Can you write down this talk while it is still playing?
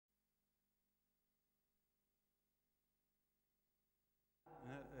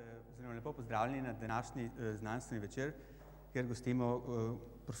Lepo pozdravljeni na današnji znanstveni večer, kjer gostimo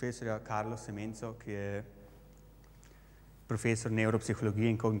profesorja Carlo Semenzo, ki je profesor nevropsihologije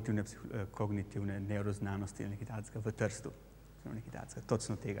in kognitivne nevroznanosti v Trstu.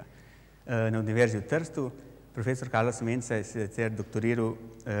 Točno tega. Na Univerzi v Trstu. Profesor Carlo Semenza je sicer doktoriral,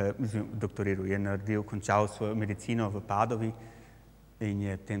 je naredil, končal svojo medicino v Padovi in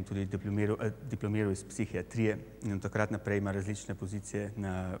je potem tudi diplomiral iz psihiatrije in od takrat naprej ima različne pozicije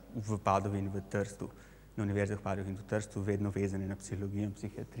v Padovi in v Trstu, na Univerzi v Padovi in v Trstu, vedno vezane na psihologijo in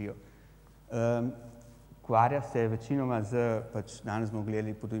psihiatrijo. Ukvarja se večinoma danes bomo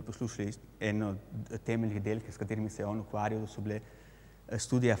gledali, tudi poslušali eno od temeljnih del, s katerimi se je on ukvarjal, to so bile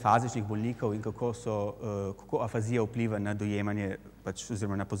študije afazičnih bolnikov in kako afazija vpliva na dojemanje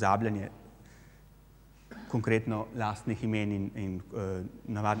oziroma na pozabljanje konkretno lastnih imen in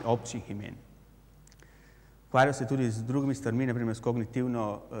navadnih občih imen. Ukvarjal se tudi z drugimi stvarmi, naprimer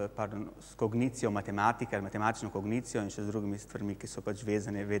s kognicijo matematike ali matematično kognicijo in še z drugimi stvarmi, ki so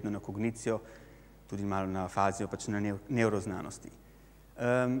vezane vedno na kognicijo, tudi malo na afazijo, na nevroznanosti.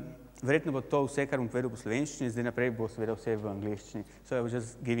 Verjetno bo to vse, kar bom povedal po slovenščini, zdaj naprej bo seveda vse v angleščini. So I was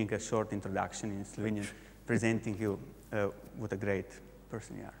just giving a short introduction in Slovenian, presenting you what a great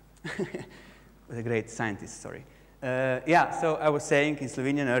person you are. What a great scientist, sorry. So I was saying in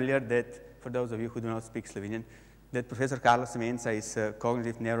Slovenian earlier that, for those of you who do not speak Slovenian, that Professor Carlo Semenza is a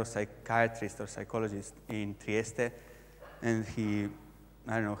cognitive neuropsychiatrist or psychologist in Trieste, and he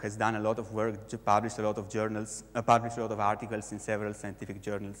has done a lot of work, published a lot of journals, published a lot of articles in several scientific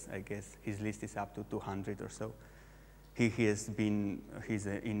journals. I guess his list is up to 200 or so. He's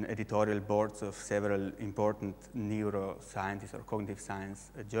in editorial boards of several important neuroscience or cognitive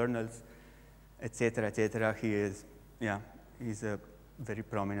science journals, etc., etc. He's a very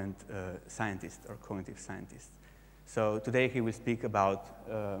prominent scientist or cognitive scientist. So today he will speak about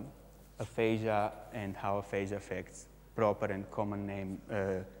aphasia and how aphasia affects proper and common name,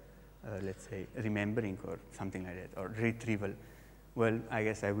 let's say, remembering or something like that, or retrieval. Well, I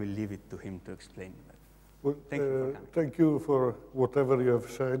guess I will leave it to him to explain. Well, thank you for coming. Thank you for whatever you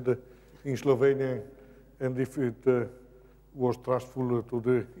have said in Slovenian, and if it was trustful to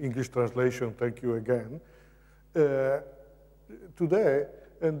the English translation, thank you again. Today,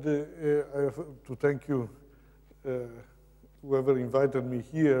 and I have to thank you, whoever invited me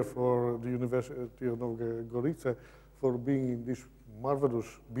here for the University of Gorica, for being in this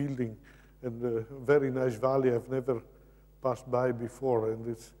marvelous building and a very nice valley I've never passed by before, and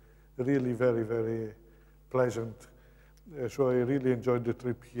it's really very, very pleasant. So I really enjoyed the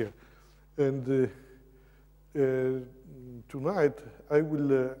trip here. And tonight I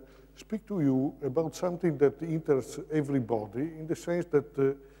will speak to you about something that interests everybody, in the sense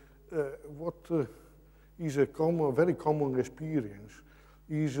that what is a very common experience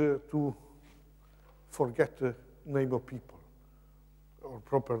is to forget the name of people or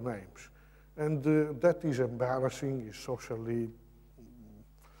proper names. And that is embarrassing, is socially,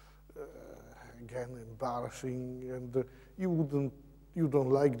 again, embarrassing, and you don't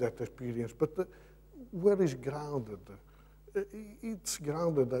like that experience. But where is grounded? It's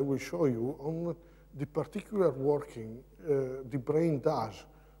grounded, I will show you, on the particular working the brain does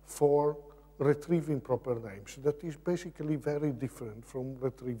for retrieving proper names. That is basically very different from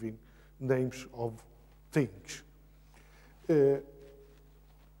retrieving names of things.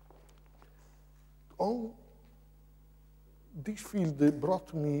 On this field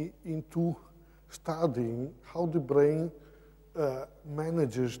brought me into studying how the brain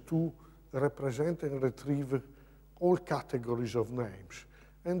manages to represent and retrieve all categories of names.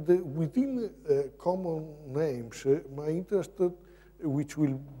 And within common names, my interest, which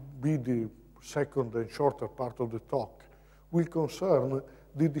will be the second and shorter part of the talk, will concern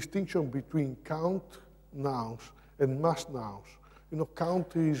the distinction between count nouns and mass nouns. You know,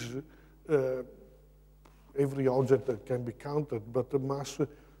 count is every object that can be counted, but the mass,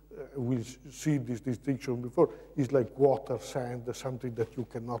 we'll see this distinction before, is like water, sand, something that you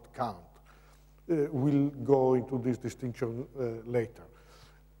cannot count. We'll go into this distinction later.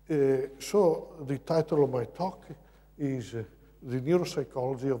 So the title of my talk is The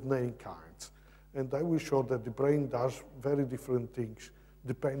Neuropsychology of Name Kinds. And I will show that the brain does very different things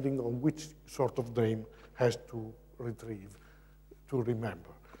depending on which sort of name has to retrieve, to remember.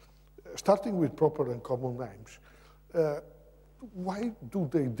 Starting with proper and common names, why do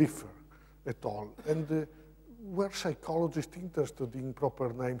they differ at all? And were psychologists interested in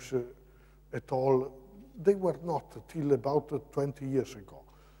proper names at all? They were not till about 20 years ago.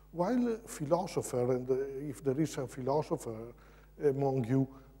 While philosopher, and if there is some philosopher among you,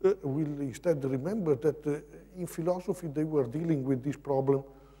 will instead remember that in philosophy they were dealing with this problem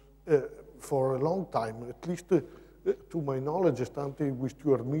for a long time, at least to my knowledge, starting with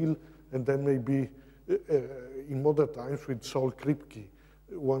Stuart Mill, and then maybe in modern times with Saul Kripke,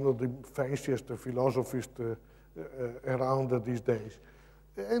 one of the fanciest philosophers around these days.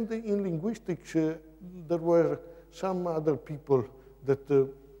 And in linguistics, there were some other people that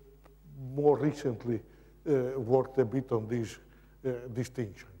more recently worked a bit on this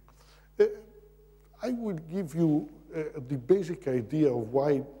distinction. I will give you the basic idea of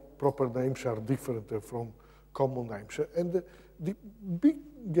why proper names are different from common names. And the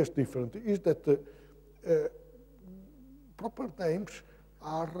biggest difference is that proper names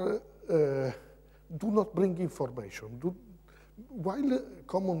are, do not bring information. While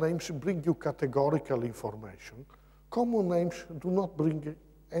common names bring you categorical information, common names do not bring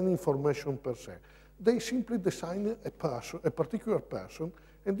any information per se. They simply design a person, a particular person,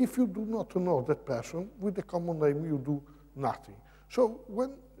 and if you do not know that person, with the common name you do nothing. So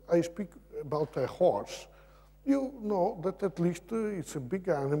when I speak about a horse, you know that at least it's a big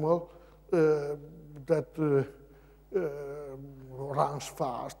animal that runs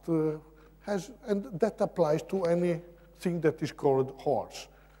fast, and that applies to anything that is called horse.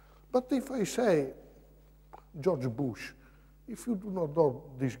 But if I say George Bush, if you do not know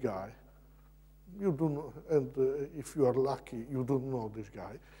this guy, you do not, and if you are lucky, you don't know this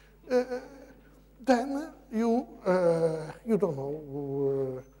guy, then you don't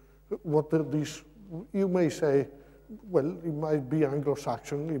know what this, you may say, well, it might be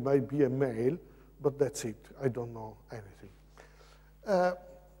Anglo-Saxon, it might be a male, but that's it, I don't know anything.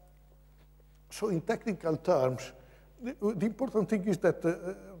 So in technical terms, the important thing is that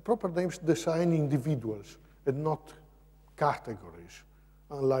proper names design individuals and not categories,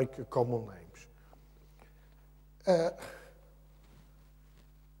 unlike common names.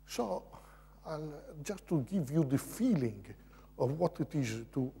 So just to give you the feeling of what it is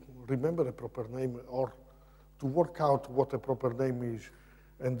to remember a proper name or to work out what a proper name is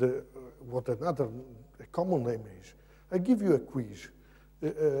and what a common name is, I give you a quiz.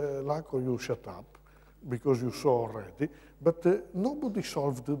 Laco, you shut up, because you saw already, but nobody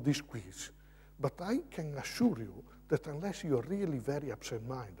solved this quiz. But I can assure you that unless you're really very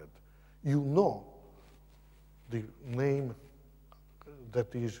absent-minded, you know the name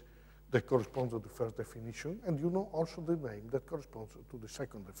that corresponds to the first definition, and you know also the name that corresponds to the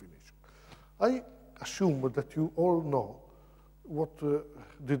second definition. I assume that you all know what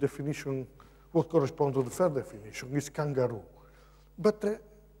the definition, what corresponds to the third definition is kangaroo. But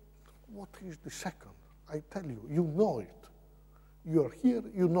what is the second? I tell you, you know it. You are here,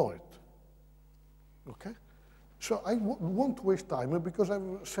 you know it. Okay? So I won't waste time because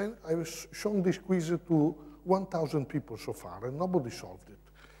I've shown this quiz to 1,000 people so far, and nobody solved it.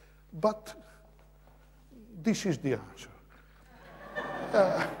 But this is the answer.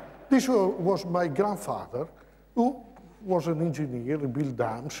 This was my grandfather, who was an engineer, he built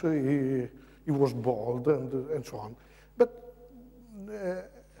dams, he was bald, and so on. But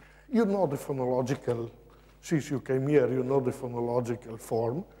you know the phonological, since you came here, you know the phonological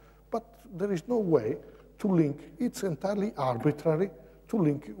form, but there is no way to link, it's entirely arbitrary to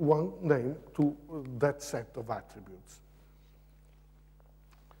link one name to that set of attributes.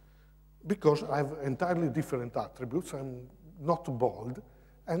 Because I have entirely different attributes, I'm not bald,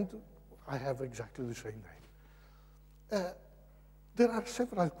 and I have exactly the same name. There are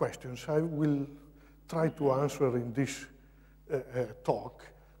several questions I will try to answer in this talk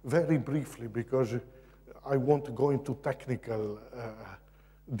very briefly, because I won't go into technical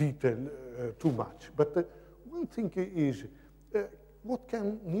detail too much. But one thing is, what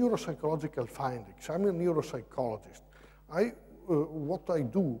can neuropsychological findings? I'm a neuropsychologist. What I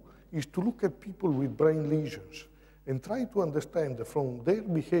do is to look at people with brain lesions and try to understand from their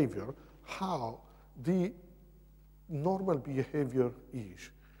behavior how the normal behavior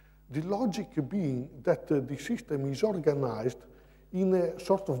is. The logic being that the system is organized in a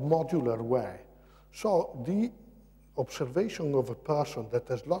sort of modular way. So the observation of a person that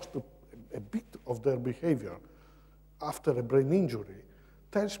has lost a bit of their behavior after a brain injury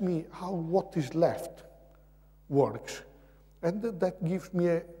tells me how what is left works, and that gives me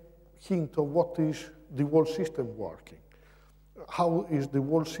a hint of what is the whole system working. How is the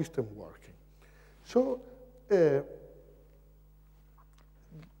whole system working? So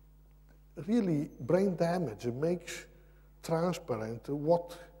really brain damage makes transparent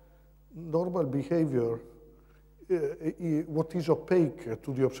what normal behavior, what is opaque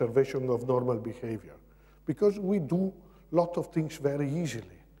to the observation of normal behavior. Because we do a lot of things very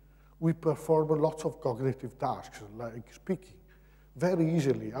easily. We perform lots of cognitive tasks, like speaking, very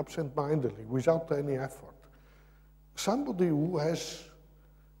easily, absent-mindedly, without any effort. Somebody who has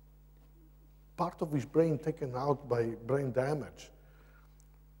part of his brain taken out by brain damage,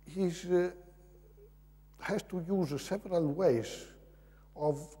 he has to use several ways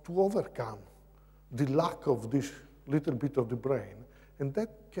to overcome the lack of this little bit of the brain, and that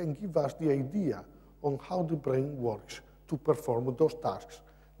can give us the idea on how the brain works to perform those tasks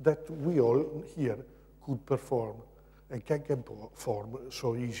that we all here could perform and can perform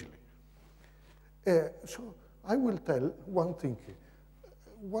so easily. So I will tell one thing.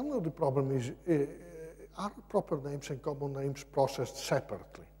 One of the problems is, are proper names and common names processed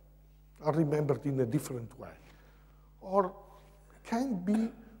separately, are remembered in a different way? Or can be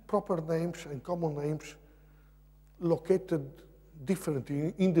proper names and common names located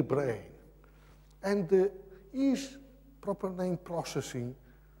differently in the brain? And is proper name processing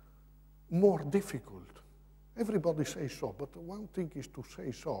more difficult? Everybody says so, but one thing is to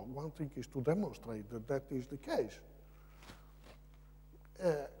say so, one thing is to demonstrate that that is the case.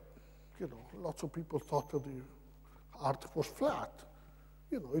 You know, lots of people thought that the art was flat.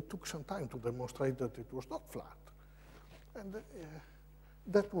 You know, it took some time to demonstrate that it was not flat. And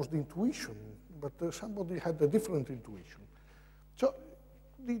that was the intuition, but somebody had a different intuition. So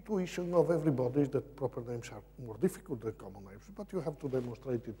the intuition of everybody is that proper names are more difficult than common names, but you have to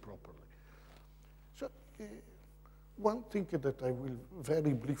demonstrate it properly. So one thing that I will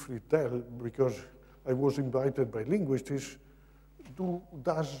very briefly tell, because I was invited by linguists, is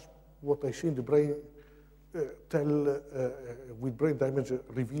does what I see in the brain with brain damage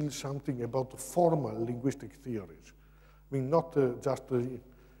reveal something about formal linguistic theories? I mean, not just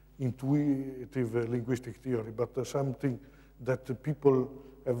intuitive linguistic theory, but something that people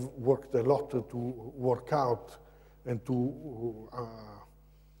have worked a lot to work out and to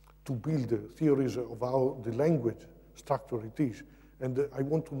build theories of how the language structure it is. And I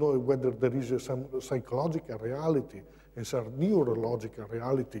want to know whether there is some psychological reality and some neurological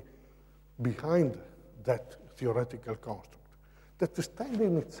reality behind that theoretical construct that stands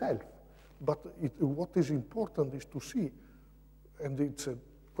in itself. But what is important is to see, and it's a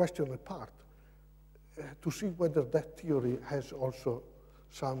question apart, to see whether that theory has also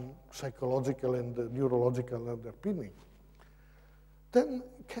some psychological and neurological underpinning. Then,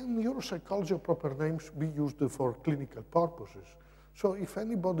 can neuropsychology of proper names be used for clinical purposes? So if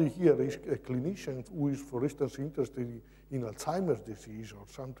anybody here is a clinician who is, for instance, interested in Alzheimer's disease or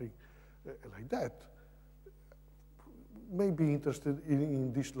something like that, may be interested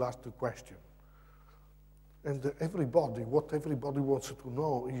in this last question. And what everybody wants to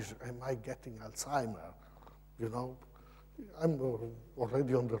know is, am I getting Alzheimer's? You know, I'm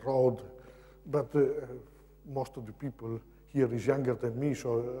already on the road, but most of the people here is younger than me,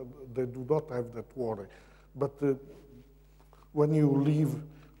 so they do not have that worry. But when you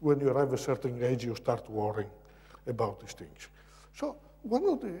arrive a certain age, you start worrying about these things. So one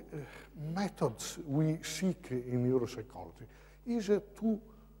of the methods we seek in neuropsychology is to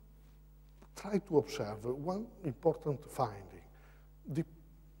try to observe one important finding. The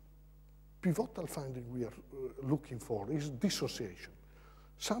pivotal finding we are looking for is dissociation.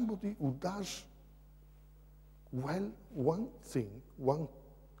 Somebody who does well one thing, one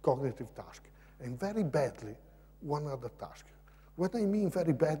cognitive task, and very badly one other task. What I mean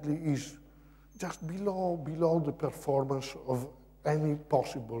very badly is just below the performance of any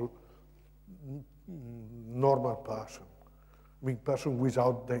possible normal person, I mean person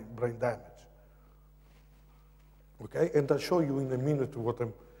without brain damage. Okay, and I'll show you in a minute what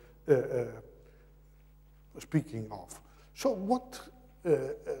I'm speaking of. So what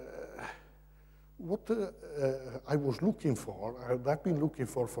I was looking for, and I've been looking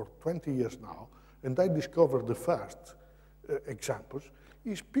for 20 years now, and I discovered the first examples,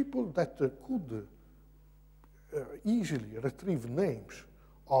 is people that could easily retrieve names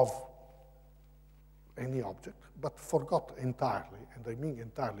of any object, but forgot entirely, and I mean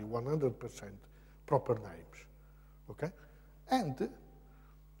entirely, 100% proper names, okay? And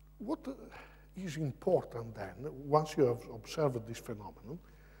what is important then, once you have observed this phenomenon,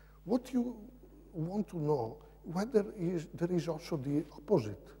 what you want to know whether there is also the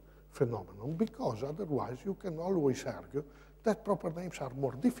opposite phenomenon, because otherwise you can always argue that proper names are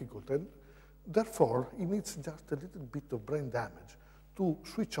more difficult, and therefore it needs just a little bit of brain damage to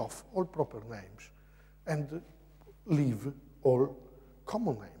switch off all proper names and leave all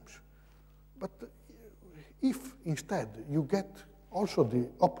common names. But if instead you get also the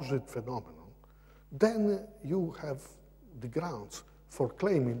opposite phenomenon, then you have the grounds for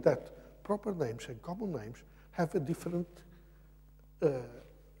claiming that proper names and common names have a different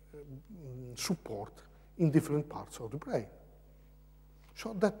support in different parts of the brain.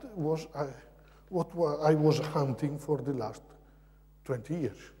 So that was what I was hunting for the last 20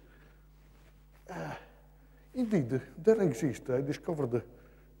 years. Indeed, there exists, I discovered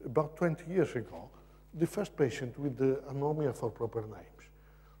about 20 years ago, the first patient with the anomia for proper names.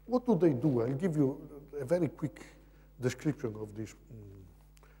 What do? I'll give you a very quick description of this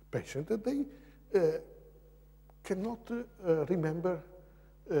patient. They cannot remember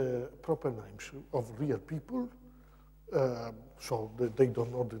proper names of real people, so they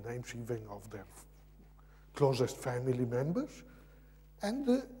don't know the names even of their closest family members, and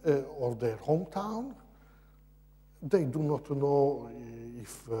of their hometown. They do not know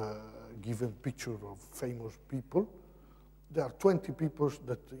if given picture of famous people. There are 20 people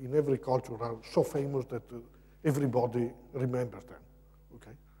that in every culture are so famous that everybody remembers them,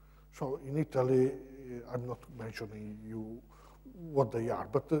 okay? So in Italy, I'm not mentioning you what they are,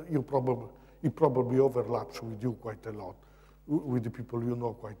 but it probably overlaps with you quite a lot, with the people you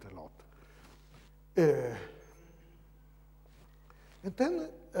know quite a lot. And then,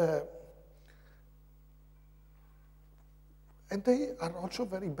 and they are also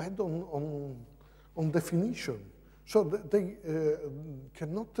very bad on definition. So they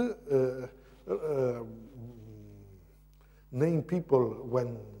cannot name people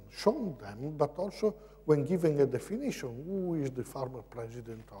when shown them, but also when giving a definition, who is the former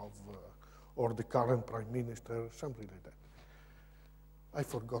president of, or the current prime minister, something like that. I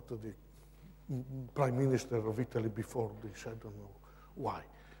forgot the prime minister of Italy before this, I don't know why,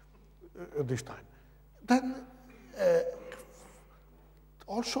 this time. Then,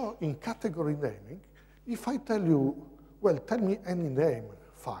 also in category naming, if I tell you, well, tell me any name,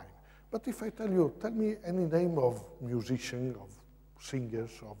 fine. But if I tell you, tell me any name of musician, of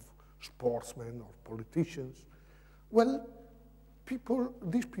singers, of sportsmen, or politicians, well,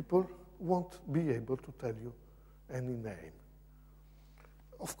 these people won't be able to tell you any name.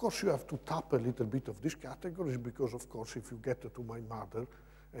 Of course, you have to tap a little bit of these categories because, of course, if you get to my mother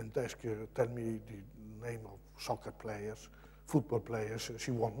and ask her, tell me the name of soccer players, football players,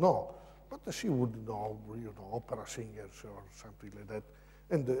 she won't know. But she would know, you know, opera singers or something like that.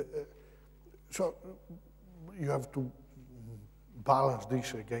 And so you have to balance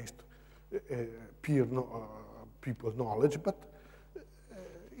this against people's knowledge, but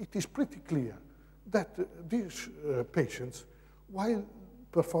it is pretty clear that these patients, while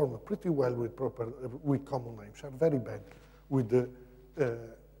perform pretty well with common names, are very bad with the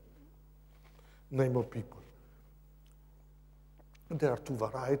name of people. There are two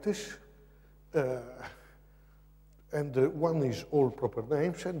varieties, and one is all proper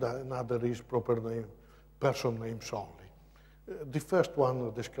names, and another is proper name, person names only. The first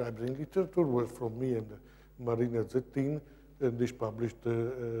one described in literature was from me and Marina Zettin, and this published,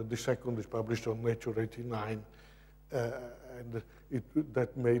 the second is published on Nature 89, and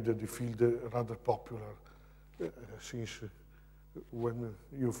that made the field rather popular since when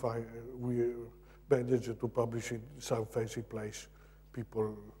you find we managed to publish in some fancy place,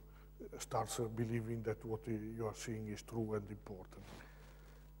 people start believing that what you are seeing is true and important.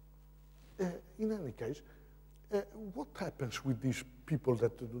 In any case, what happens with these people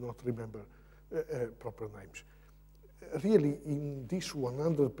that do not remember proper names? Really, in this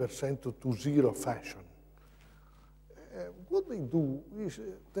 100% to zero fashion, what they do is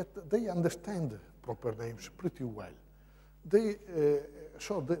that they understand proper names pretty well.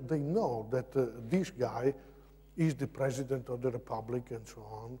 So they know that this guy is the president of the republic and so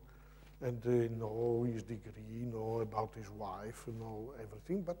on, and they know his degree, know about his wife, know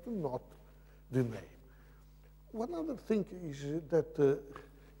everything, but not the name. One other thing is that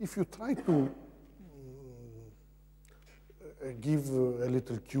if you try to give a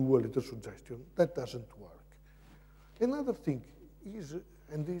little cue, a little suggestion, that doesn't work. Another thing is,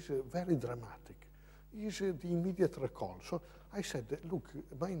 and this is very dramatic, is the immediate recall. So I said, look,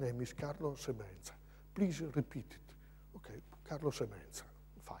 my name is Carlo Semenza. Please repeat it. Okay, Carlo Semenza,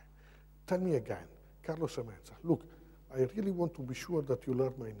 fine. Tell me again, Carlo Semenza. Look, I really want to be sure that you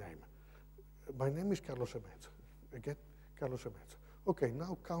learn my name. My name is Carlo Semenza. Again, Carlo Semenza. Okay,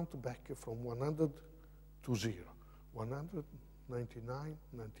 now count back from 100 to 0. 100, 99,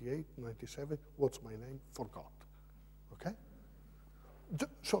 98, 97, what's my name? Forgot. Okay?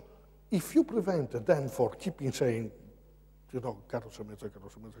 So if you prevent them from keeping saying, you know, Carlo Semenza, Carlo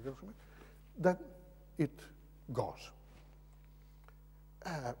Semenza, Carlo Semenza, then it goes.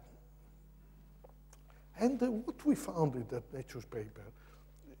 And what we found in that Nature's paper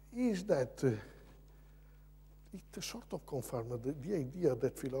is that it sort of confirmed the idea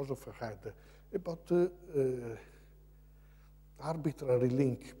that philosophers had about arbitrary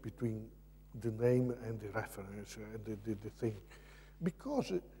link between the name and the reference and the thing.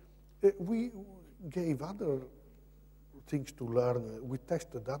 Because we gave other things to learn. We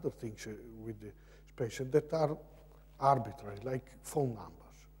tested other things with the patient that are arbitrary, like phone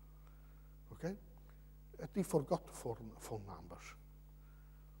numbers, okay? And he forgot phone numbers.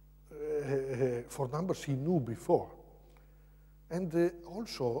 For numbers he knew before. And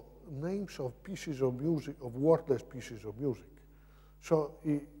also names of pieces of music, of wordless pieces of music. So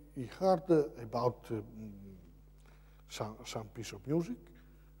he heard about some piece of music.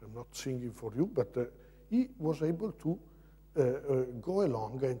 I'm not singing for you, but he was able to go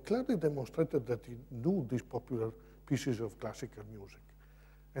along and clearly demonstrated that he knew these popular pieces of classical music.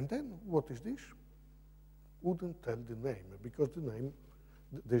 And then, what is this? Wouldn't tell the name, because the name,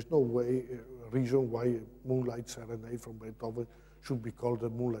 there's no way, reason why Moonlight Serenade from Beethoven should be called the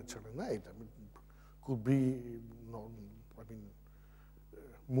Moonlight Serenade. I mean, could be,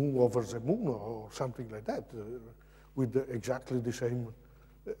 Moon over the Moon or something like that, with exactly the same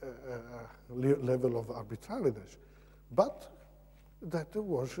level of arbitrariness. But that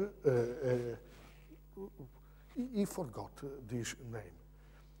was, he forgot this name.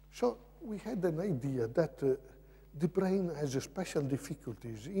 So we had an idea that the brain has special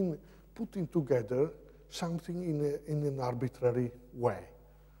difficulties in putting together something in an arbitrary way,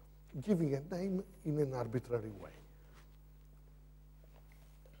 giving a name in an arbitrary way.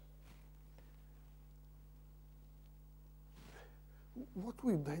 What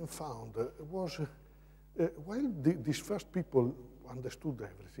we then found was, while these first people understood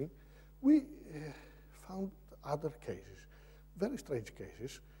everything, we found other cases, very strange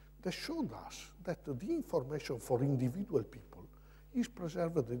cases, that showed us that the information for individual people is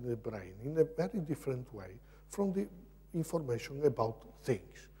preserved in the brain in a very different way from the information about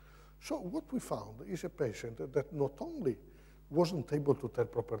things. So what we found is a patient that not only wasn't able to tell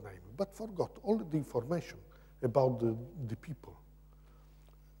proper name, but forgot all the information about the people,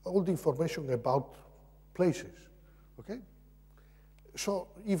 all the information about places, okay? So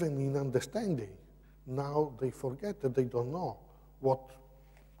even in understanding, now they forget that they don't know what,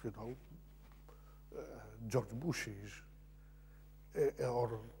 George Bush is,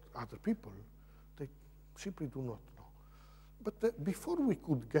 or other people. They simply do not know. But before we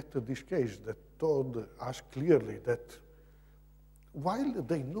could get to this case that told us clearly that while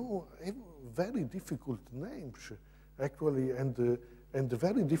they know very difficult names, actually, and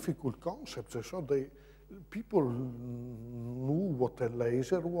very difficult concepts, so people knew what a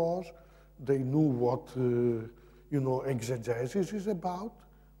laser was, they knew what exegesis is about,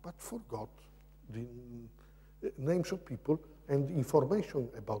 but forgot the names of people and information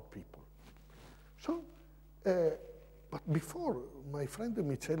about people. So, but before, my friend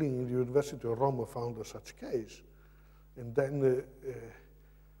Micheli in the University of Rome found such case, and then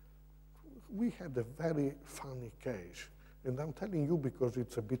we had a very funny case, and I'm telling you because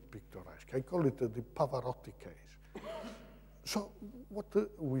it's a bit picturesque. I call it the Pavarotti case. So what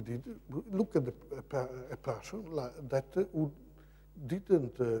we did, look at a person that who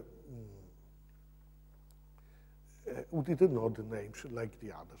didn't know the names like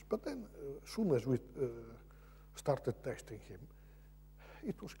the others. But then, as soon as we started testing him,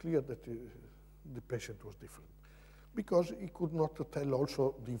 it was clear that the patient was different, because he could not tell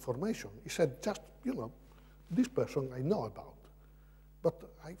also the information. He said, just, this person I know about, but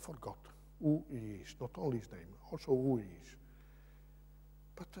I forgot who he is, not only his name, also who he is.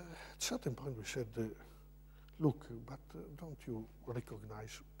 But at a certain point we said, look, but don't you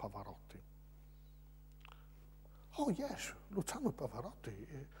recognize Pavarotti? Oh yes, Luciano Pavarotti,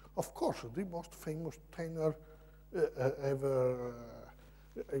 of course, the most famous tenor ever,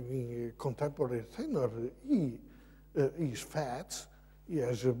 contemporary tenor. He is fat, he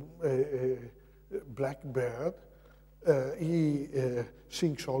has a black beard, he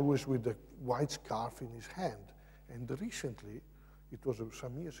sings always with a white scarf in his hand, and recently, it was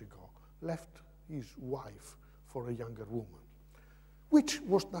some years ago, left his wife for a younger woman, which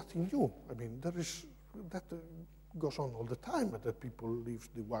was nothing new. I mean, that goes on all the time, that people leave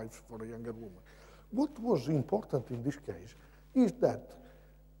the wives for a younger woman. What was important in this case is that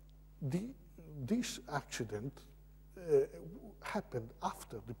this accident happened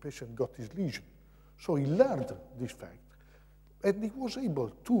after the patient got his lesion. So he learned this fact, and he was able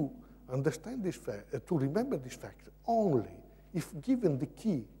to understand this fact, to remember this fact only if given the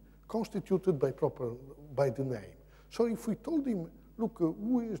key constituted by the name. So if we told him, look,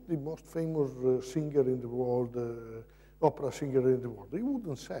 who is the most famous singer in the world, opera singer in the world, he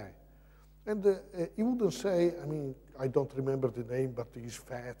wouldn't say. And he wouldn't say, I mean, I don't remember the name, but he's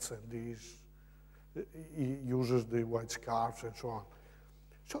fat and he uses the white scarves and so on.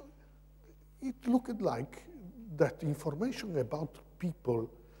 So it looked like that information about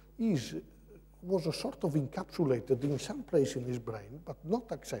people is was a sort of encapsulated in some place in his brain, but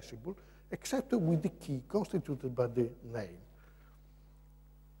not accessible, except with the key constituted by the name.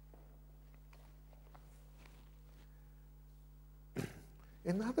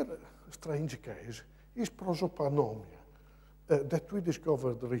 Another strange case is prosopanomia that we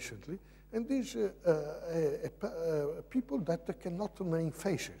discovered recently, and these people that cannot name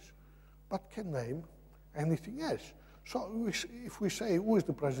faces, but can name anything else. So if we say, who is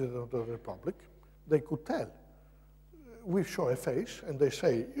the President of the Republic, they could tell. We show a face, and they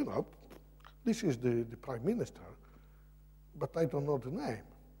say, you know, this is the Prime Minister, but I don't know the name.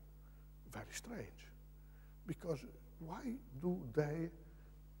 Very strange. Because why do they,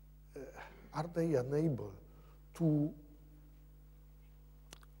 are they unable to,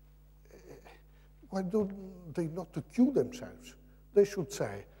 why do they not cue themselves? They should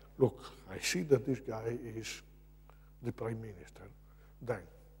say, look, I see that this guy is the Prime Minister, then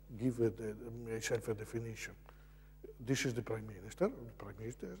give myself a definition. This is the Prime Minister. The Prime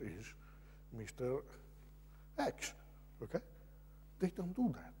Minister is Mr. X, okay? They don't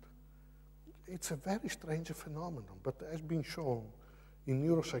do that. It's a very strange phenomenon, but has been shown in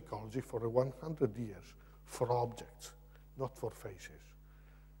neuropsychology for 100 years for objects, not for faces.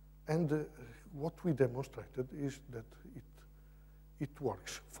 And what we demonstrated is that it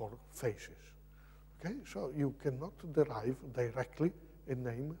works for faces. Okay, so you cannot derive directly a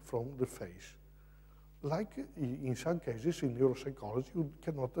name from the face. Like in some cases in neuropsychology, you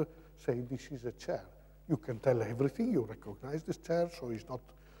cannot say this is a chair. You can tell everything, you recognize this chair, so it's not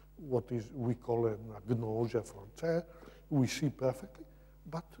what we call an agnosia for a chair. We see perfectly,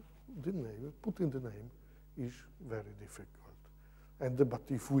 but the name, putting the name is very difficult. But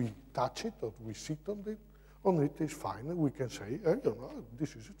if we touch it or we sit on it is fine. We can say, I don't know,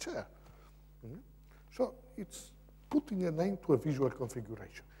 this is a chair. So it's putting a name to a visual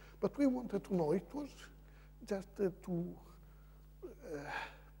configuration. But we wanted to know, it was just to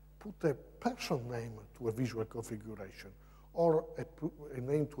put a person name to a visual configuration or a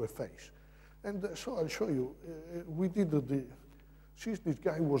name to a face. And so I'll show you, we did since this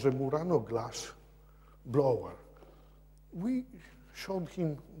guy was a Murano glass blower, we showed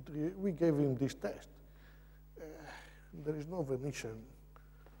him, we gave him this test. There is no Venetian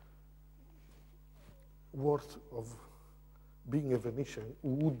worth of being a Venetian who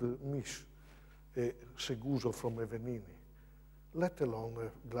would miss a Seguso from a Venini, let alone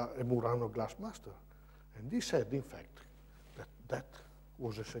a Murano glass master. And he said, in fact, that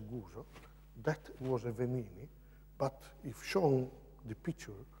was a Seguso, that was a Venini, but if shown the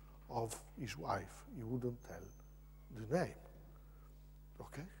picture of his wife, he wouldn't tell the name,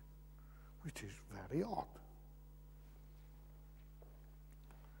 okay? Which is very odd.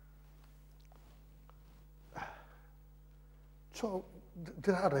 So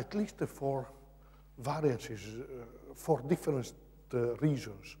there are at least 4 variances, 4 different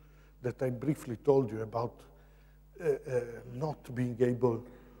reasons that I briefly told you about not being able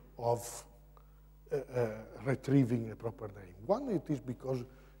of retrieving a proper name. One, it is because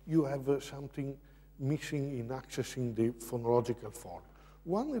you have something missing in accessing the phonological form.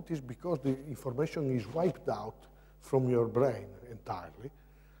 One, it is because the information is wiped out from your brain entirely,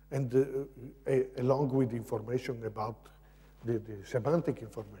 and along with information about the semantic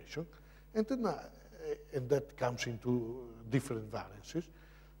information, and then and that comes into different variances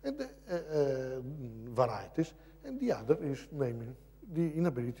and varieties, and the other is naming, the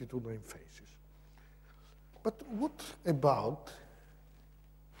inability to name faces. But what about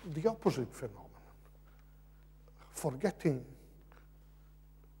the opposite phenomenon? Forgetting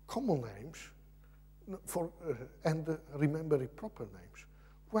common names and remembering proper names.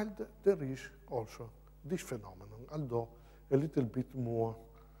 Well, there is also this phenomenon, although a little bit more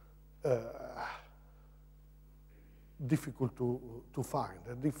difficult to find.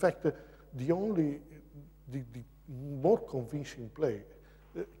 And in fact, the more convincing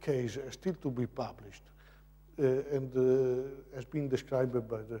case still to be published and has been described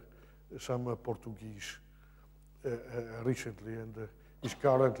by some Portuguese recently, and is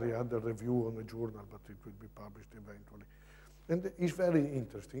currently under review on a journal, but it will be published eventually. And it's very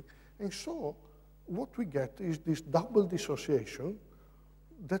interesting. And so what we get is this double dissociation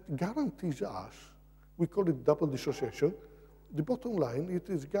that guarantees us, we call it double dissociation. The bottom line,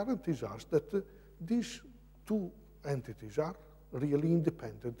 it guarantees us that these 2 entities are really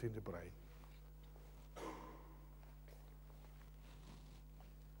independent in the brain.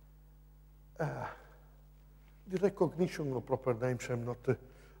 The recognition of proper names I'm not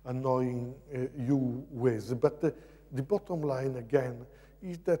annoying you with, but the bottom line again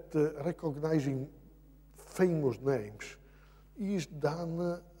is that recognizing famous names is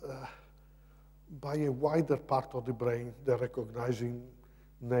done by a wider part of the brain than recognizing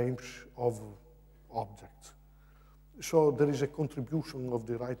names of objects. So there is a contribution of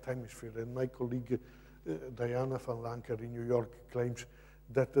the right hemisphere, and my colleague Diana van Lanker in New York claims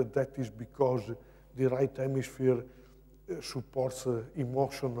that that is because the right hemisphere supports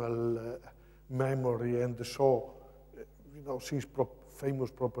emotional memory, and so, you know, since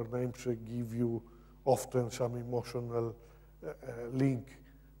famous proper names give you often some emotional link,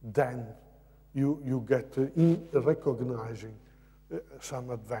 then you get in recognizing some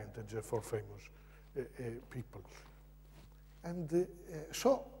advantage for famous people. And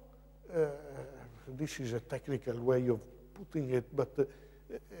so, this is a technical way of putting it, but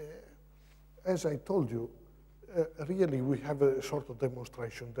as I told you, really we have a sort of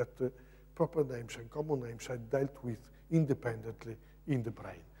demonstration that proper names and common names are dealt with independently in the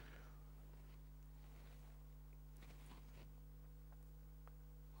brain.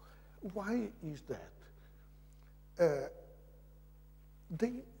 Why is that?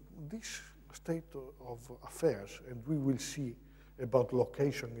 This state of affairs, and we will see about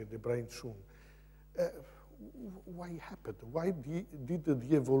location in the brain soon, why happened? Why did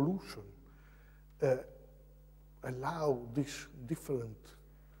the evolution allow this different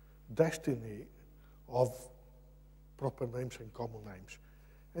destiny of proper names and common names?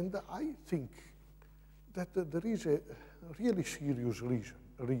 And I think that there is a really serious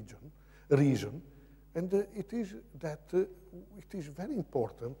reason, and it is that it is very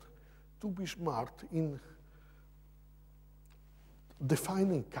important to be smart in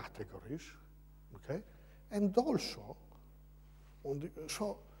defining categories, okay? And also,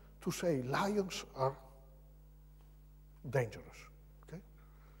 so to say lions are dangerous, okay?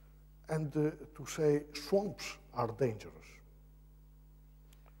 And to say swamps are dangerous.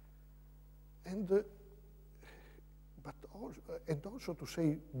 And also to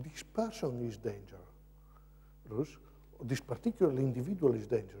say this person is dangerous, or this particular individual is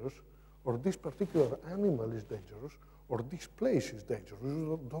dangerous, or this particular animal is dangerous, or this place is dangerous.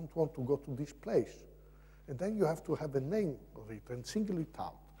 You don't want to go to this place. And then you have to have a name of it and single it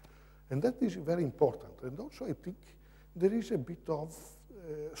out. And that is very important. And also I think there is a bit of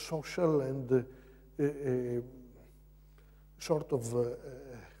social and sort of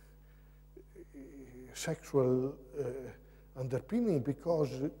sexual underpinning, because,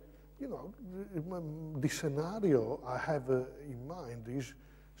 you know, the scenario I have in mind is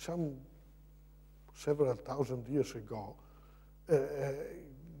several thousand years ago,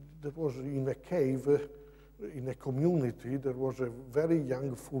 there was in a cave, in a community, there was a very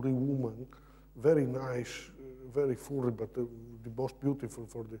young furry woman, very nice, very furry, but the most beautiful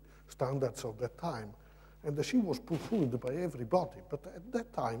for the standards of that time. And she was pursued by everybody. But at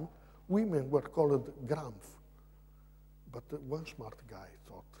that time, women were called Gramf. But one smart guy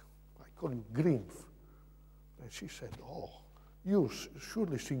thought, I call you Grimf. And she said, oh, you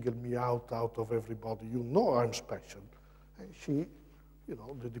surely single me out of everybody. You know I'm special. And she, you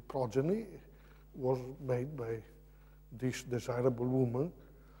know, the progeny was made by this desirable woman,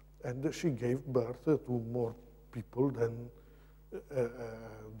 and she gave birth to more people than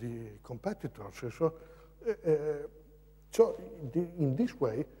the competitors. So in this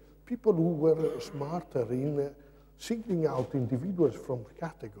way, people who were smarter in singling out individuals from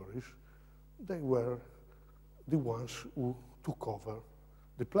categories, they were the ones who took over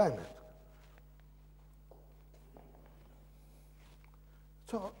the planet.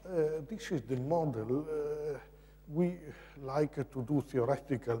 So this is the model. We like to do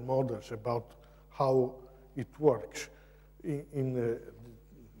theoretical models about how it works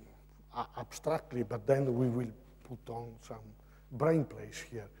abstractly, but then we will put on some brain plays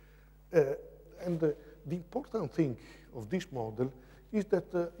here. And the important thing of this model is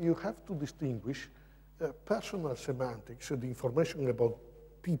that you have to distinguish personal semantics, the information about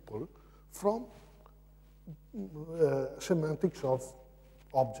people, from semantics of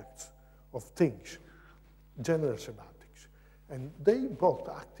objects, of things, general semantics. And they both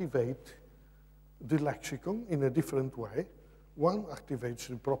activate the lexicon in a different way. One activates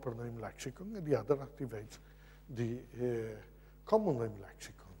the proper name lexicon, and the other activates the common name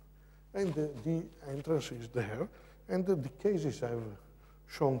lexicon. And the entrance is there, and the cases I've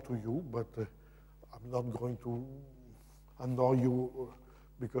shown to you, but I'm not going to annoy you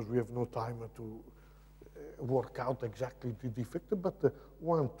because we have no time to work out exactly the defect, but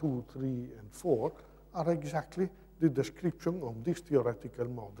 1, 2, 3, and 4 are exactly the description of this theoretical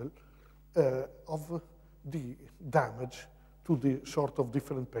model of the damage to the sort of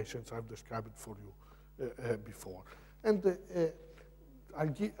different patients I've described for you before. And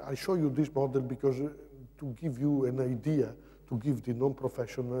I show you this model because to give you an idea, to give the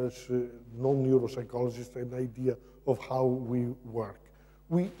non-professionals, non-neuropsychologists an idea of how we work.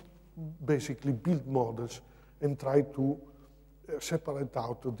 We basically build models and try to separate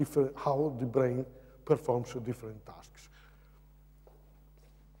out how the brain performs different tasks.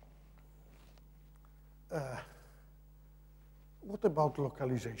 What about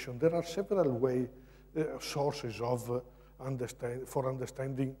localization? There are several sources of for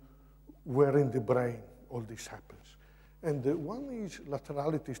understanding where in the brain all this happens. And one is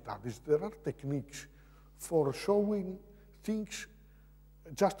laterality studies. There are techniques for showing things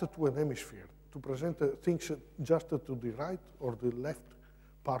just to an hemisphere, to present things just to the right or the left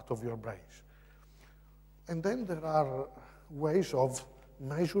part of your brains. And then there are ways of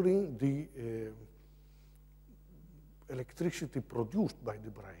measuring the electricity produced by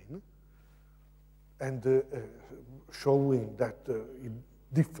the brain and showing that it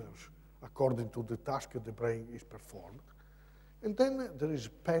differs according to the task the brain is performed. And then there is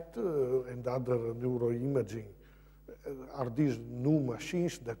PET and other neuroimaging. Are these new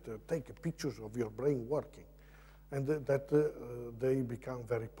machines that take pictures of your brain working, and that they become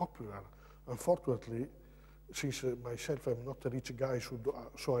very popular. Unfortunately, since myself I'm not a rich guy,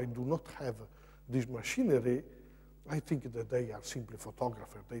 so I do not have this machinery, I think that they are simply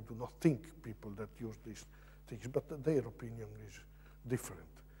photographers. They do not think people that use these things, but their opinion is different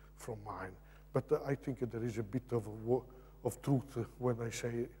from mine. But I think there is a bit of truth when I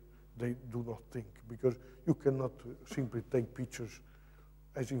say they do not think, because you cannot simply take pictures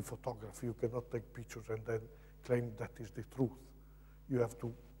as in photography. You cannot take pictures and then claim that is the truth. You have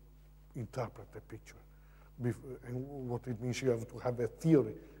to interpret a picture. And what it means, you have to have a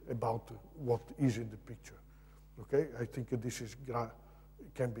theory about what is in the picture. Okay? I think this is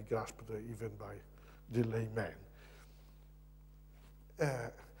can be grasped even by the layman.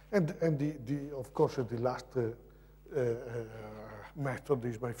 And of course, the last method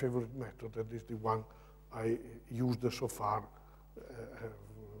is my favorite method, and is the one I used so far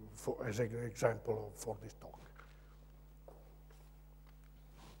as an example for this talk.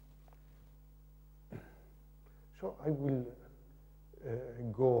 So I will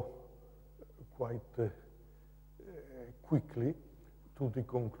go quite quickly to the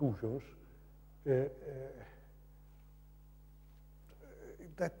conclusions.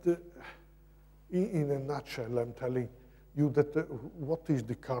 That in a nutshell, I'm telling you that what is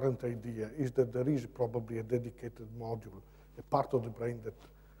the current idea is that there is probably a dedicated module, a part of the brain that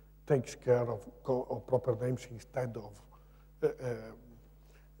takes care of proper names instead of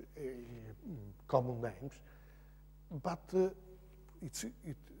common names. But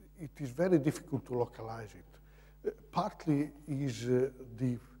it is very difficult to localize it. Partly is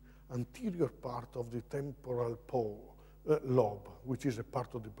the anterior part of the temporal lobe, which is a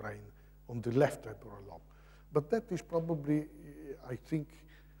part of the brain on the left temporal lobe. But that is probably, I think,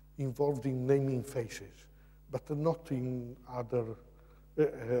 involved in naming faces, but not in other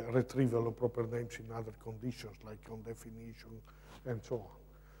retrieval of proper names in other conditions, like on definition and so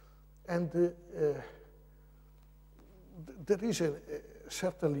on. And there is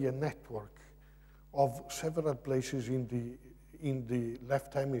certainly a network of several places in the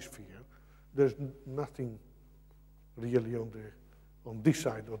left hemisphere. There's nothing really on this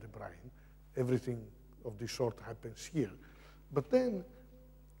side of the brain. Everything of this sort happens here. But then,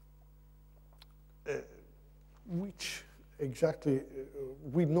 which exactly,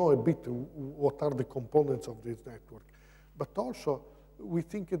 we know a bit what are the components of this network, but also we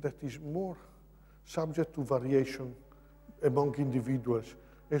think that is more subject to variation among individuals.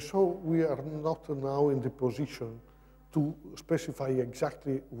 And so we are not now in the position to specify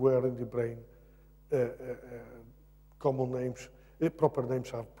exactly where in the brain common names, proper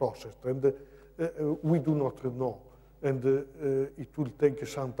names are processed. And we do not know. And it will take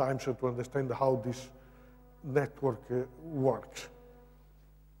some time to understand how this network works.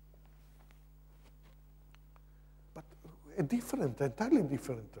 But a entirely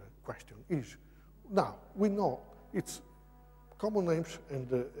different question is, now we know it's common names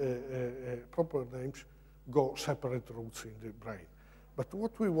and proper names go separate routes in the brain. But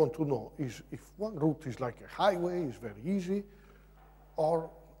what we want to know is if one route is like a highway, is very easy,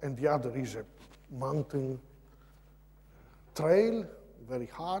 and the other is a mountain trail, very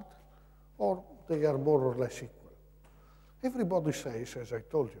hard, or they are more or less equal. Everybody says, as I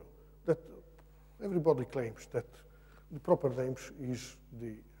told you, that everybody claims that the proper names is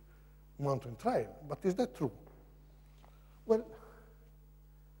the mountain trail, but is that true? Well,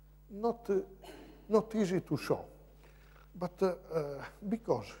 not easy to show, but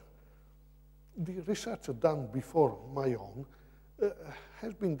because the research done before my own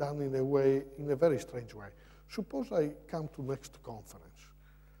has been done in a very strange way. suppose I come to next conference,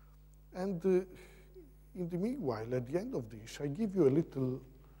 and in the meanwhile, at the end of this, I give you a little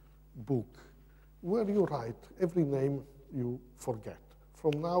book where you write every name you forget,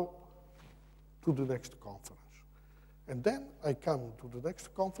 from now to the next conference. And then I come to the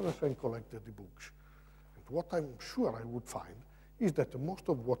next conference and collect the books. And what I'm sure I would find is that most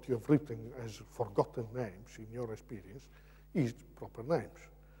of what you have written as forgotten names in your experience is proper names,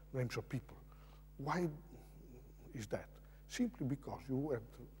 names of people. Why is that? Simply because you were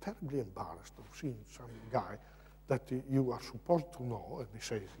terribly embarrassed of seeing some guy that you are supposed to know, and he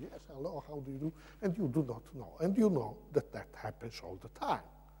says, yes, hello, how do you do? And you do not know. And you know that that happens all the time,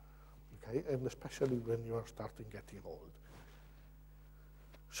 okay? And especially when you are starting getting old.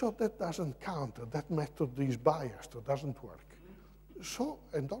 So that doesn't count. That method is biased, it doesn't work. So,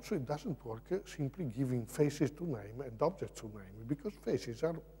 and also it doesn't work simply giving faces to name and objects to name, because faces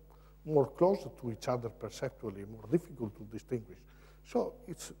are more closer to each other perceptually, more difficult to distinguish. So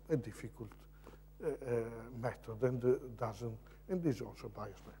it's a difficult method and and is also a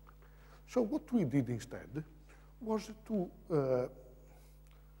biased method. So what we did instead was to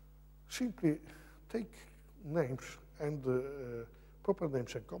simply take names and proper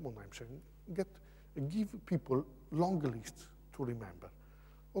names and common names and give people long lists to remember,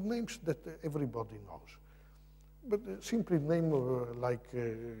 or names that everybody knows. But simply name like,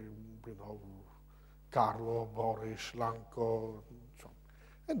 you know, Carlo, Boris, Lanko, so on.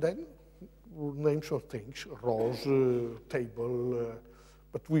 And then names of things, rose, table,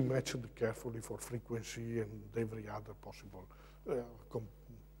 but we matched it carefully for frequency and every other possible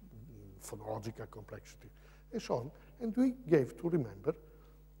phonological complexity, and so on. And we gave to remember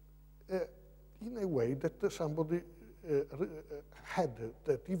in a way that somebody had,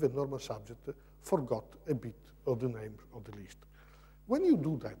 that even normal subject forgot a bit of the name of the list. When you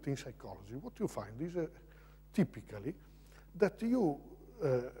do that in psychology, what you find is typically that you,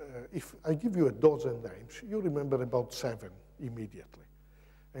 if I give you a dozen names, you remember about 7 immediately.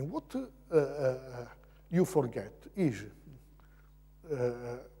 And what you forget is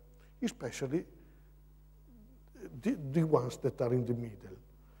especially the ones that are in the middle.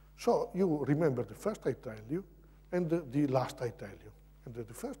 So you remember the first I tell you and the last I tell you. And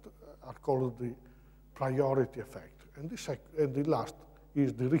the first are called the priority effect, and the last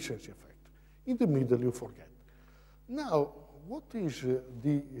is the recency effect. In the middle, you forget. Now, what is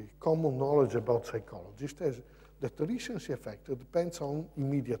the common knowledge about psychologists is that the recency effect depends on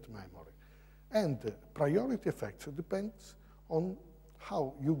immediate memory, and priority effects depends on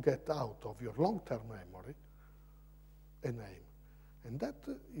how you get out of your long-term memory a name. And that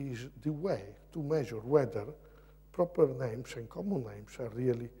is the way to measure whether proper names and common names are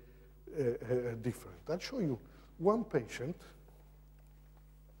really different. I'll show you one patient.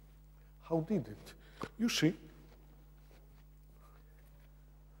 How did it? You see,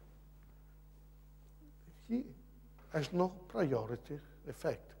 he has no priority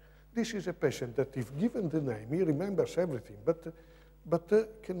effect. This is a patient that if given the name, he remembers everything, but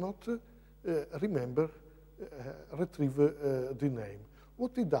cannot retrieve the name.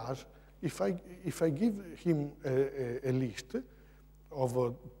 What he does, if I give him a list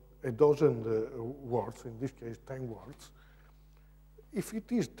of a dozen words, in this case 10 words, if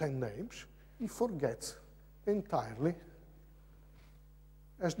it is 10 names, he forgets entirely,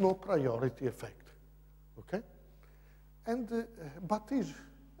 has no priority effect, okay? And, but is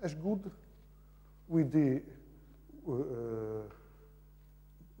as good with the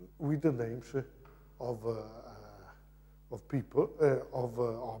names of people, of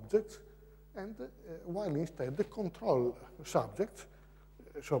objects, and while instead the control subjects,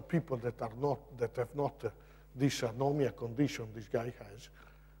 so people that have not this anomia condition this guy has,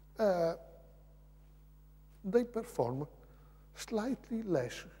 they perform slightly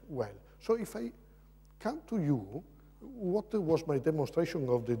less well. So if I come to you, what was my demonstration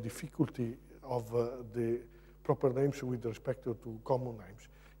of the difficulty of the proper names with respect to common names,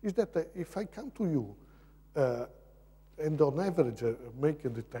 is that if I come to you and on average make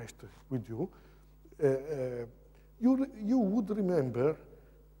the test with you, you would remember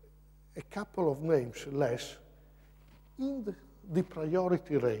a couple of names less in the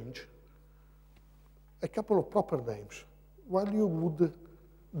priority range, a couple of proper names, while you would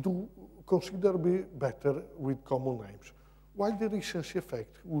do considerably better with common names, while the recency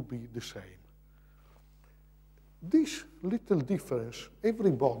effect would be the same. This little difference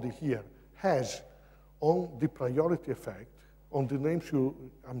everybody here has on the priority effect, on the names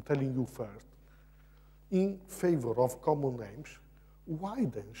I'm telling you first, in favor of common names,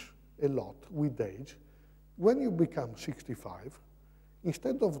 widens a lot with age. When you become 65,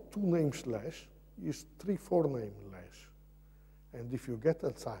 instead of 2 names less, is 3-4 names less. And if you get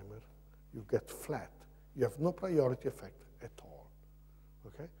Alzheimer, you get flat. You have no priority effect at all.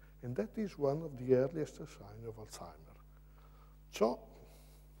 Okay? And that is one of the earliest signs of Alzheimer. So,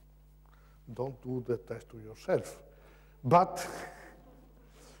 don't do the test to yourself. But,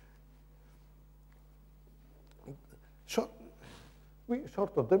 so we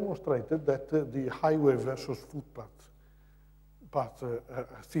sort of demonstrated that the highway versus footpath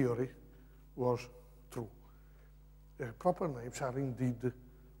theory was true. Proper names are indeed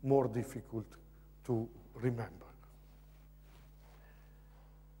more difficult to remember.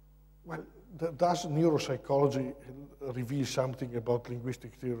 Well, does neuropsychology reveal something about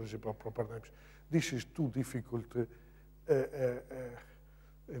linguistic theories about proper names? This is too difficult,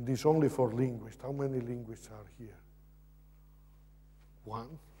 and it's only for linguists. How many linguists are here?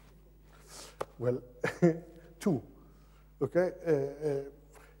 1? Well, 2. Okay?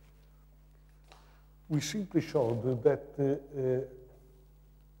 We simply showed that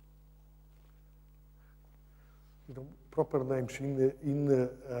proper names in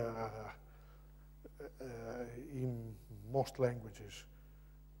most languages,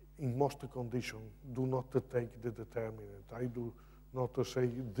 in most conditions, do not take the determinant. I do not say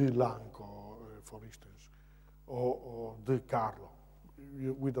the Lanco, for instance, or the Carlo.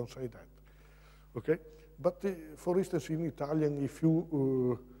 We don't say that. Okay? But for instance, in Italian, if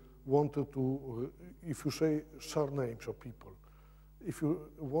you wanted to, if you say surnames of people, if you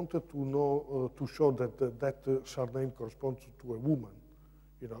wanted to know, to show that that surname corresponds to a woman,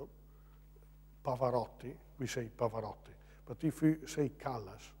 you know, Pavarotti, we say Pavarotti. But if we say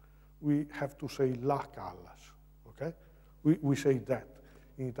Callas, we have to say La Callas, okay? We say that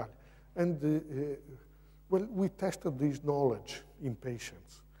in Italian. And, well, we tested this knowledge in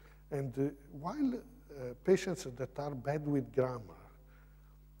patients. And while patients that are bad with grammar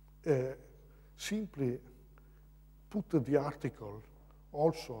simply put the article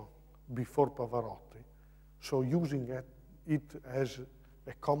also before Pavarotti, so using it as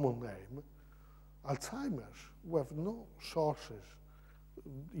a common name, Alzheimer's, who have no sources,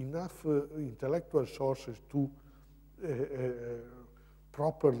 enough intellectual sources to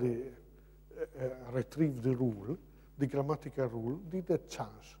properly retrieve the rule, the grammatical rule, did a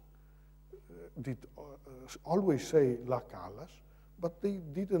chance. Did always say La Callas, but they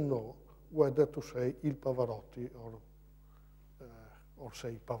didn't know whether to say Il Pavarotti or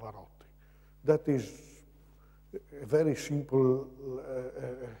say Pavarotti. That is a very simple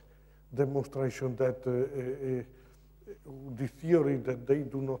demonstration that the theory that they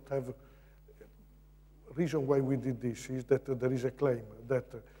do not have. Reason why we did this is that there is a claim that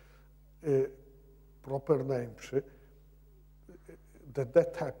proper names,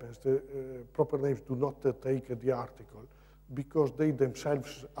 that happens, proper names do not take the article because they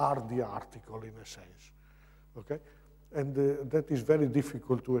themselves are the article in a sense, okay? And that is very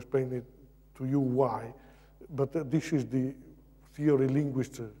difficult to explain it to you why, but this is the theory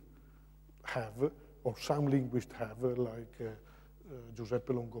linguists have, or some linguists have, like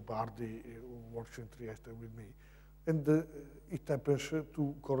Giuseppe Longobardi, who works in Trieste with me. And it happens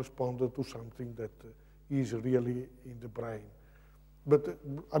to correspond to something that is really in the brain. But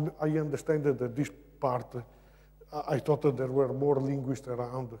I understand that this part, I thought that there were more linguists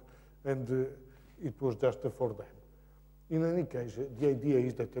around, and it was just for them. In any case, the idea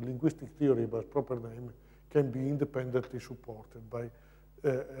is that a linguistic theory about proper name can be independently supported by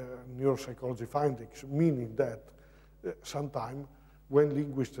neuropsychology findings, meaning that sometimes when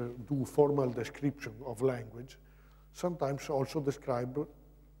linguists do formal description of language, sometimes also describe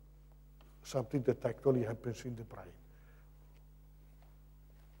something that actually happens in the brain.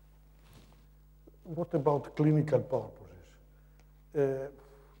 What about clinical purposes?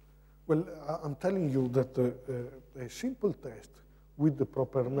 Well, I'm telling you that a simple test with the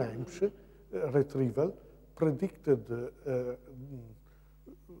proper names retrieval predicted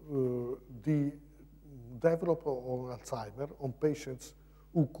the development of Alzheimer on patients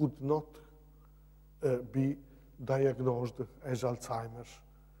who could not be diagnosed as Alzheimer's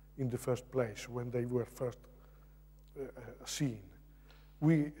in the first place when they were first seen.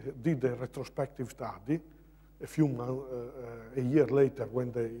 We did a retrospective study a year later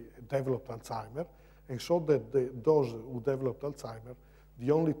when they developed Alzheimer, and saw that those who developed Alzheimer,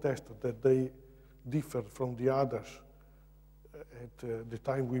 the only test that they differed from the others at the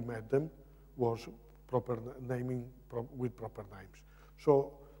time we met them was proper naming with proper names.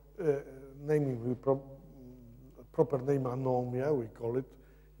 So naming with proper name anomia, we call it,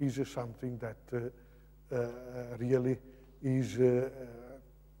 is something that really is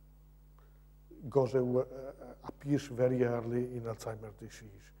appears very early in Alzheimer's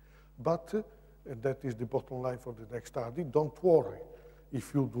disease. But and that is the bottom line for the next study, don't worry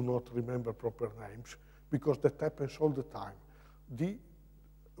if you do not remember proper names, because that happens all the time.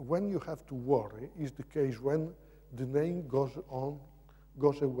 When you have to worry is the case when the name goes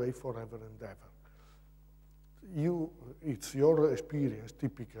away forever and ever. It's your experience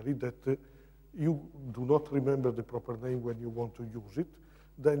typically that you do not remember the proper name when you want to use it,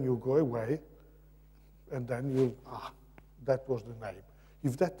 then you go away, and then that was the name.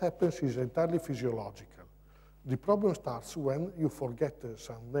 If that happens, it's entirely physiological. The problem starts when you forget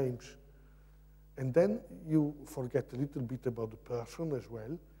some names, and then you forget a little bit about the person as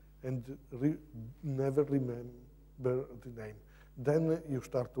well, and never remember the name. Then you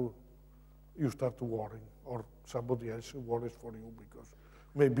start worrying, or somebody else worries for you because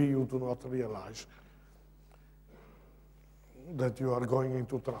maybe you do not realize that you are going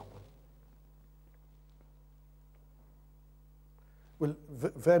into trouble. Well,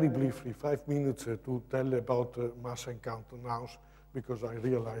 very briefly, 5 minutes to tell about mass and count nouns, because I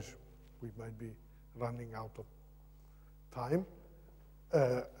realize we might be running out of time.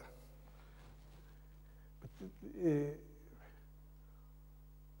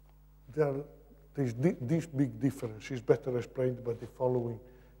 This big difference is better explained by the following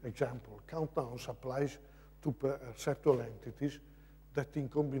example. Count nouns applies to perceptual entities that in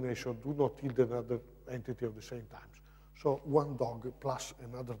combination do not yield another entity of the same time. So one dog plus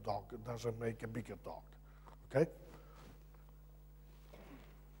another dog doesn't make a bigger dog, okay?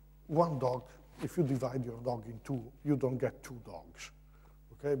 One dog, if you divide your dog in two, you don't get 2 dogs,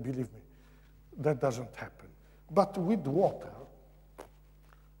 okay? Believe me, that doesn't happen. But with water,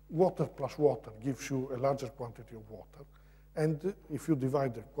 water plus water gives you a larger quantity of water, and if you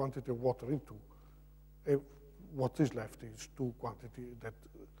divide the quantity of water in 2, what is left is 2 quantities that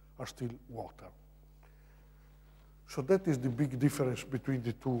are still water. So that is the big difference between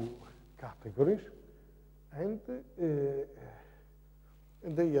the 2 categories, and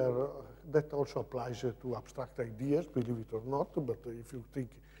that also applies to abstract ideas, believe it or not, but if you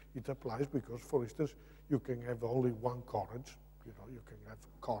think it applies, because, for instance, you can have only one courage, you can have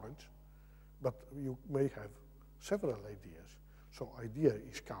courage, but you may have several ideas. So idea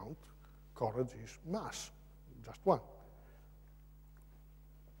is count, courage is mass, just one.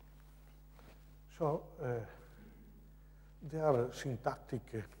 So there are syntactic,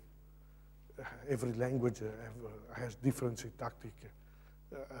 every language has different syntactic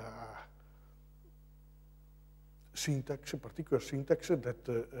syntax, a particular syntax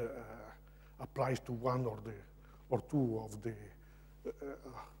that applies to one or two of the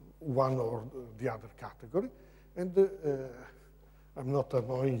one or the other category. And I'm not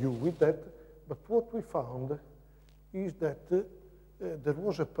annoying you with that, but what we found is that there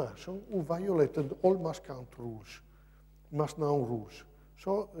was a person who violated all mass count rules, mass noun rules.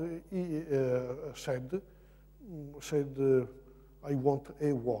 So he said, I want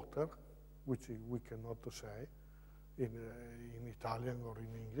a water, which we cannot say in Italian or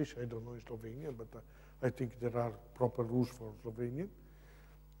in English. I don't know in Slovenian, but I think there are proper rules for Slovenian.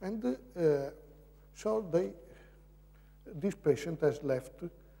 And so this patient has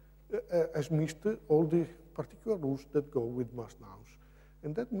missed all the particular rules that go with mass nouns.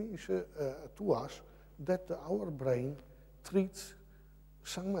 And that means to us that our brain treats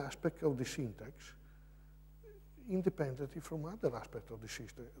some aspect of the syntax independently from other aspects of the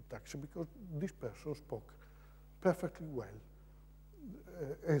syntax, because this person spoke perfectly well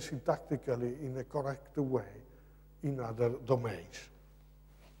and syntactically in a correct way in other domains.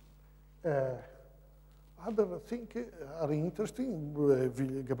 Other things are interesting.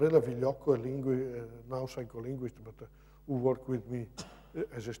 Gabriela Vigliocco, now psycholinguist, but who worked with me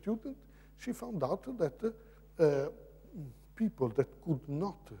as a student, she found out that people that could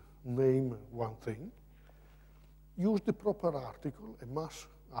not name one thing use the proper article, a mass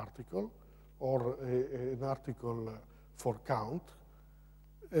article, or an article for count,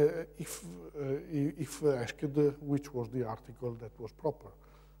 if asked which was the article that was proper.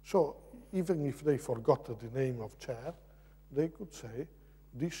 So even if they forgot the name of chair, they could say,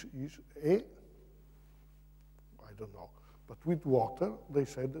 this is a, I don't know, but with water, they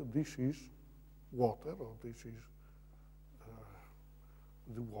said, this is water, or this is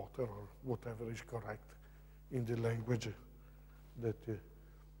the water, or whatever is correct in the language that,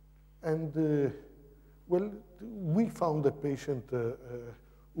 well, we found a patient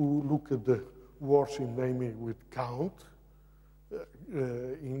who looked at the words in naming with count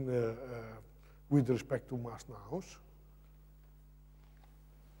with respect to mass nouns.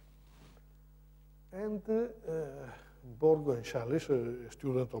 And Borgo and Schellis, a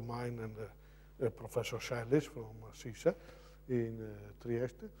student of mine, and Professor Schellis from CISA in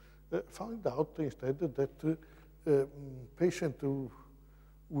Trieste, found out instead that patients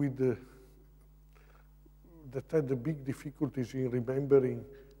that had the big difficulties in remembering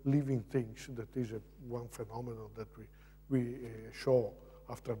living things, that is one phenomenon that we show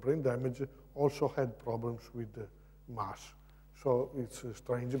after brain damage, also had problems with mass. So it's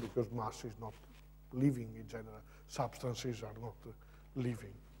strange because mass is not living in general. Substances are not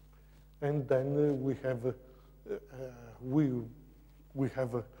living. And then we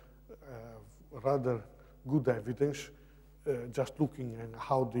have rather good evidence just looking at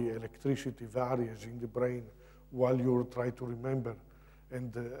how the electricity varies in the brain while you try to remember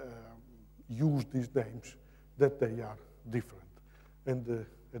and use these names, that they are different. And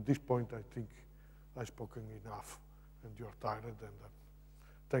at this point, I think I've spoken enough, and you're tired, and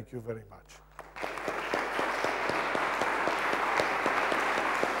thank you very much.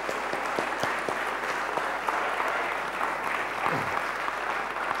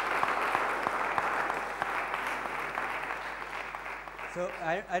 So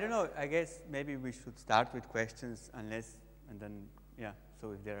I don't know, I guess maybe we should start with questions unless, and then, yeah,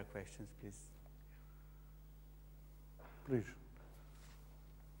 so if there are questions, please. Please.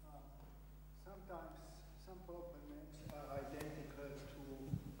 Sometimes some proper names are identical to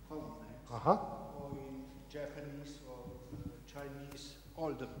common names. Or in Japanese or Chinese,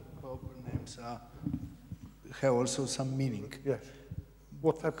 all the proper names have also some meaning. Yes.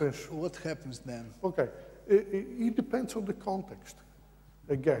 What happens? What happens then? Okay. It depends on the context.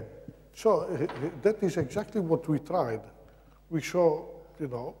 Again, so that is exactly what we tried. We saw,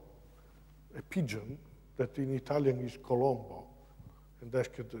 a pigeon that in Italian is Colombo, and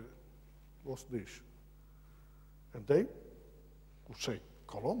asked, what's this? And they would say,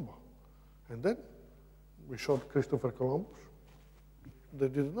 Colombo. And then we showed Christopher Columbus. They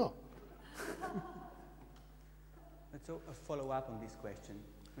didn't know. So a follow-up on this question.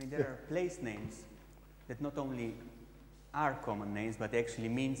 I mean, there are place names that not only are common names, but actually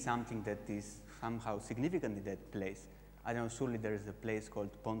mean something that is somehow significant in that place. I don't know, surely there is a place called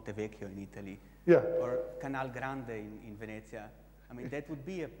Ponte Vecchio in Italy, or Canal Grande in Venezia. I mean, that would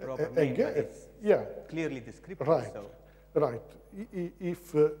be a proper name, but it's clearly descriptive. Right, so. Right.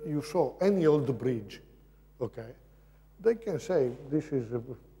 If you saw any old bridge, okay, they can say this is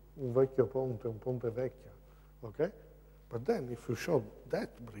un vecchio ponte, un ponte vecchio, okay? But then if you show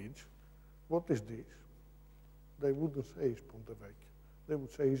that bridge, what is this? They wouldn't say it's Ponte Vecchio. They would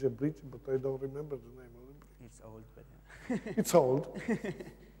say it's a bridge, but I don't remember the name of the bridge. It's old, but It's old.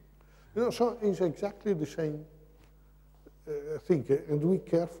 So it's exactly the same thing. And we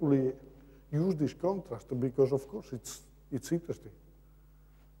carefully use this contrast because, of course, it's interesting.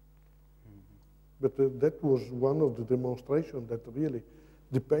 But that was one of the demonstrations that really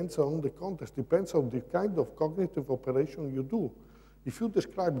depends on the context, depends on the kind of cognitive operation you do. If you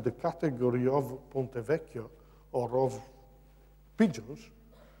describe the category of Ponte Vecchio or of pigeons,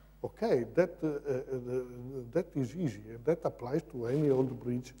 okay, that is easy, and that applies to any old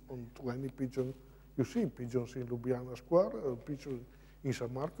bridge, to any pigeon. You see pigeons in Ljubljana Square, pigeons in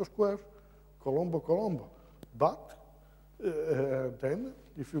San Marco Square, Colombo. But then,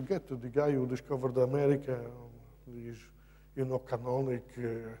 if you get to the guy who discovered America, his canonic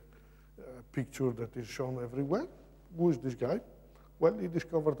picture that is shown everywhere, who is this guy? Well, he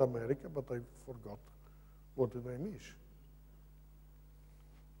discovered America, but I forgot what the name is.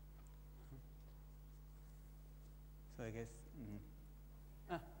 So I guess.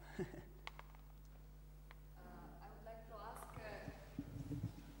 I would like to ask,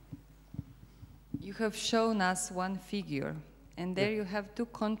 you have shown us one figure, and there you have two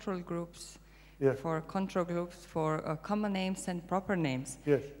control groups. Yes. For control groups for common names and proper names.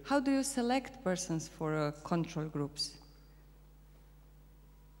 Yes. How do you select persons for control groups?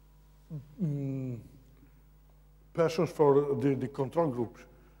 Persons for the control groups.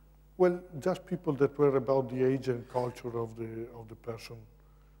 Well, just people that were about the age and culture of the person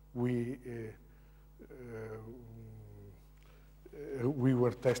we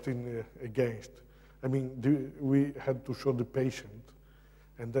were testing against. I mean, we had to show the patient,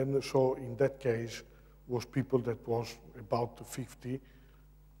 and then so in that case was people that was about 50,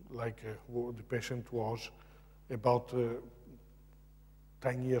 like the patient was, about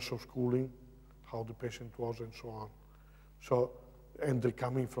 10 years of schooling, how the patient was, and so on. So, and they're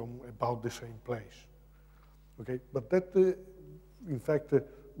coming from about the same place. Okay, but that, in fact,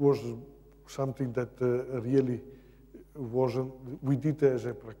 was something that really wasn't, we did as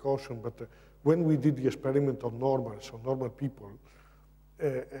a precaution, but when we did the experiment on normals, on normal people,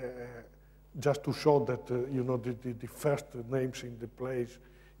 just to show that, the first names in the place,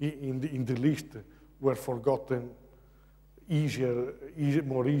 in the list were forgotten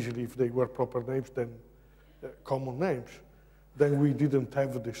more easily if they were proper names than common names, then we didn't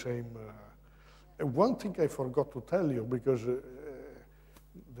have the same. One thing I forgot to tell you, because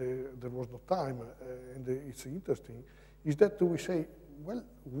there was no time, and it's interesting, is that we say, well,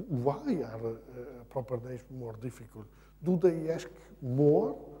 why are proper names more difficult? Do they ask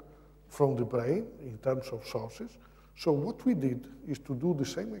more from the brain in terms of sources? So what we did is to do the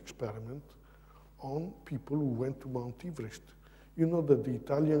same experiment on people who went to Mount Everest. You know that the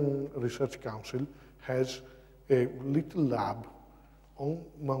Italian Research Council has a little lab on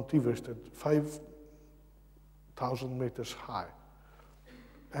Mount Everest at 5,000 meters high.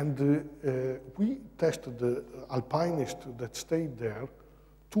 And we tested the alpinists that stayed there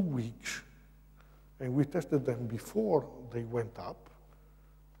 2 weeks, and we tested them before they went up,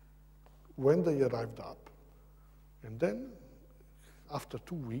 when they arrived up, and then after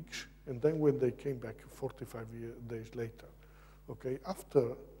 2 weeks, and then when they came back 45 days later. Okay,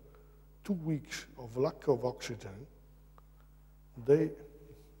 after 2 weeks of lack of oxygen, their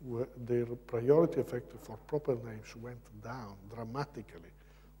priority factor for proper names went down dramatically,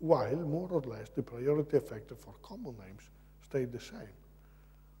 while more or less the priority factor for common names stayed the same.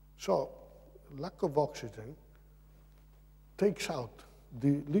 So lack of oxygen takes out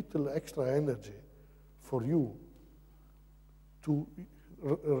the little extra energy for you to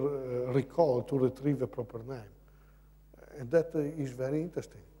recall, to retrieve a proper name. And that is very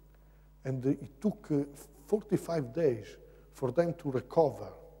interesting. And it took 45 days for them to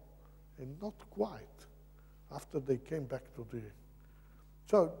recover, and not quite, after they came back to the...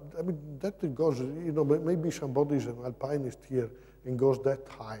 So, I mean, that goes, you know, maybe somebody is an alpinist here and goes that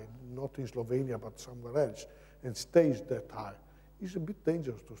high, not in Slovenia, but somewhere else, and stays that high. It's a bit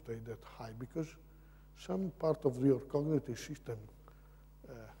dangerous to stay that high, because some part of your cognitive system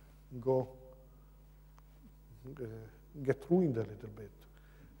get ruined a little bit.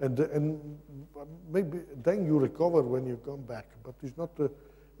 And maybe then you recover when you come back, but it's not,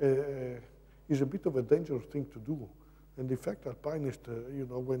 it's a bit of a dangerous thing to do. And in fact, alpinists, you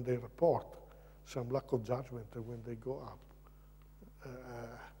know, when they report some lack of judgment when they go up,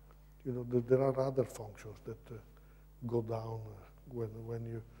 you know, there are other functions that go down when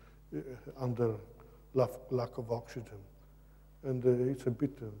you, under lack of oxygen. And it's a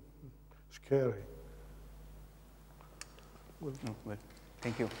bit scary. Well,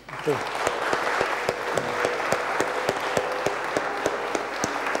 thank you. Okay.